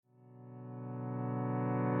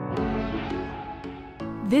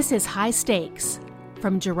This is High Stakes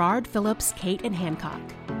from Gerard Phillips, Cate and Hancock.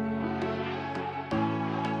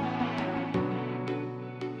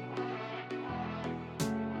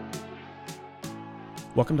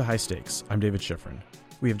 Welcome to High Stakes. I'm David Schifrin.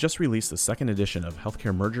 We have just released the second edition of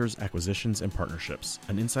Healthcare Mergers, Acquisitions, and Partnerships,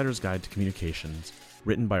 an insider's guide to communications,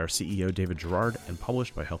 written by our CEO David Gerard and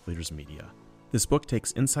published by Health Leaders Media. This book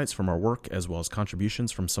takes insights from our work as well as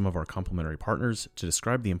contributions from some of our complementary partners to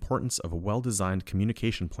describe the importance of a well-designed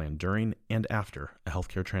communication plan during and after a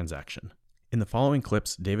healthcare transaction. In the following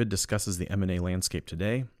clips, David discusses the M&A landscape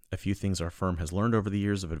today, a few things our firm has learned over the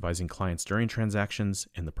years of advising clients during transactions,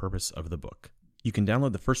 and the purpose of the book. You can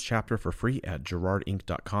download the first chapter for free at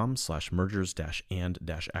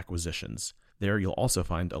gerardinc.com/mergers-and-acquisitions. There you'll also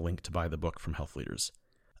find a link to buy the book from Health Leaders.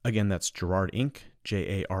 Again, that's Gerard Inc.,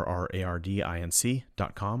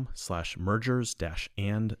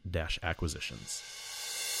 GERRARDINC.com/mergers-and-acquisitions.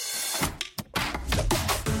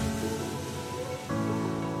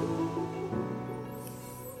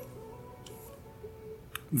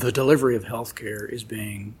 The delivery of healthcare is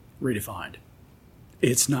being redefined.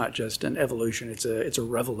 It's not just an evolution, it's a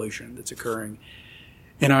revolution that's occurring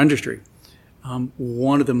in our industry.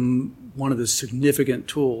 One of the significant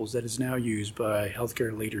tools that is now used by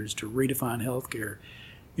healthcare leaders to redefine healthcare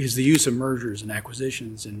is the use of mergers and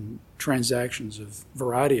acquisitions and transactions of a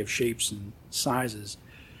variety of shapes and sizes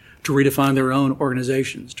to redefine their own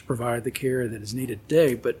organizations to provide the care that is needed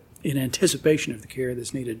today, but in anticipation of the care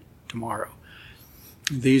that's needed tomorrow.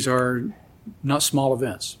 These are not small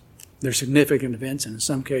events. They're significant events, and in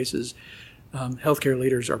some cases, healthcare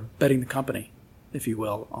leaders are betting the company, if you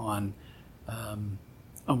will, on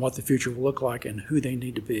what the future will look like and who they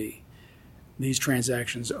need to be. These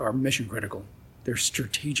transactions are mission critical. They're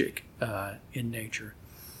strategic in nature,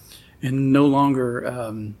 and no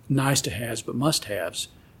longer nice to haves, but must haves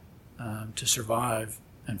to survive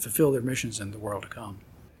and fulfill their missions in the world to come.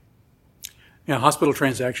 Now, hospital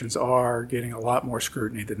transactions are getting a lot more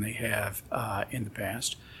scrutiny than they have in the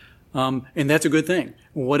past. And that's a good thing.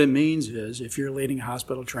 What it means is if you're leading a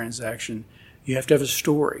hospital transaction, you have to have a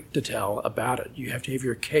story to tell about it. You have to have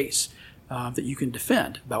your case that you can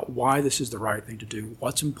defend about why this is the right thing to do,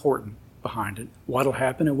 what's important behind it, what'll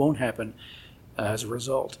happen and won't happen as a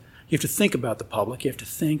result. You have to think about the public. You have to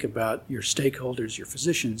think about your stakeholders, your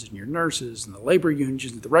physicians and your nurses and the labor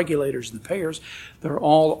unions and the regulators and the payers. They're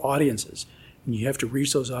all audiences, and you have to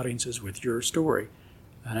reach those audiences with your story.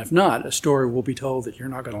 And if not, a story will be told that you're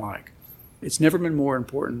not going to like. It's never been more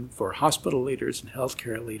important for hospital leaders and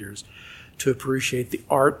healthcare leaders to appreciate the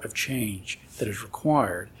art of change that is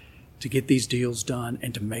required to get these deals done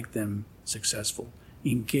and to make them successful,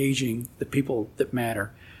 engaging the people that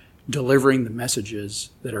matter, delivering the messages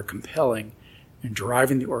that are compelling, and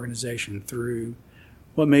driving the organization through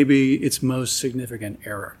what may be its most significant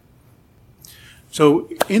era. So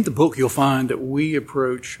in the book, you'll find that we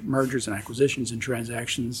approach mergers and acquisitions and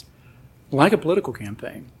transactions like a political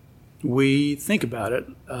campaign. We think about it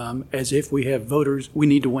as if we have voters we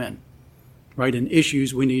need to win, right? And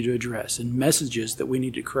issues we need to address and messages that we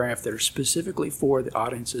need to craft that are specifically for the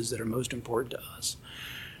audiences that are most important to us.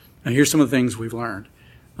 Now, here's some of the things we've learned.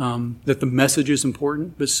 That the message is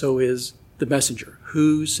important, but so is the messenger.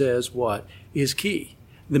 Who says what is key.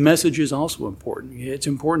 The message is also important. It's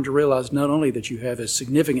important to realize not only that you have a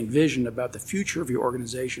significant vision about the future of your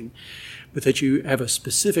organization, but that you have a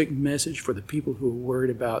specific message for the people who are worried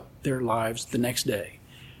about their lives the next day.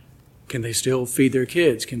 Can they still feed their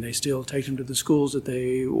kids? Can they still take them to the schools that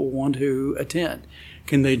they want to attend?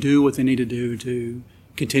 Can they do what they need to do to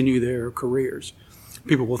continue their careers?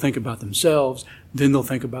 People will think about themselves, then they'll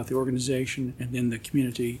think about the organization, and then the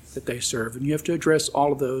community that they serve. And you have to address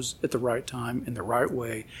all of those at the right time, in the right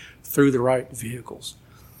way, through the right vehicles.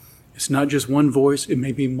 It's not just one voice, it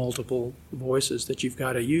may be multiple voices that you've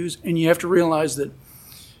got to use. And you have to realize that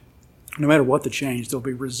no matter what the change, there'll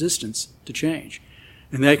be resistance to change.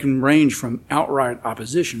 And that can range from outright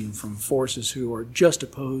opposition from forces who are just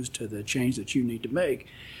opposed to the change that you need to make,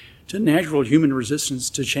 to natural human resistance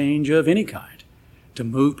to change of any kind. To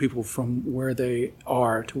move people from where they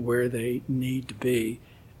are to where they need to be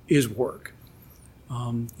is work.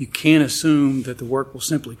 You can't assume that the work will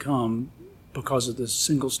simply come because of the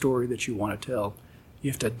single story that you want to tell. You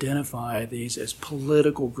have to identify these as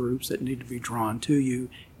political groups that need to be drawn to you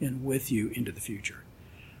and with you into the future.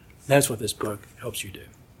 That's what this book helps you do.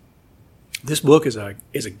 This book is a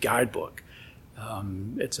guidebook.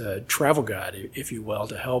 It's a travel guide, if you will,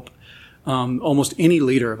 to help almost any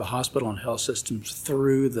leader of a hospital and health systems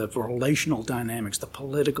through the relational dynamics, the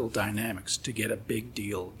political dynamics to get a big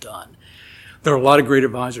deal done. There are a lot of great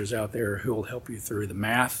advisors out there who will help you through the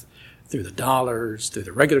math, through the dollars, through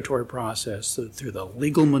the regulatory process, through the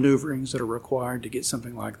legal maneuverings that are required to get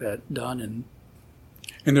something like that done,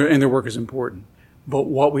 and their work is important. But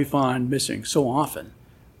what we find missing so often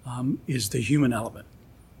is the human element,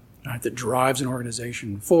 right, that drives an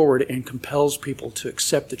organization forward and compels people to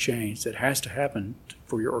accept the change that has to happen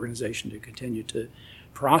for your organization to continue to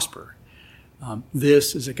prosper.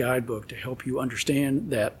 This is a guidebook to help you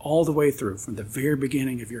understand that all the way through, from the very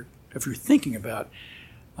beginning of your thinking about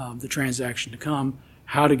the transaction to come,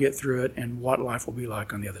 how to get through it, and what life will be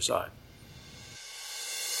like on the other side.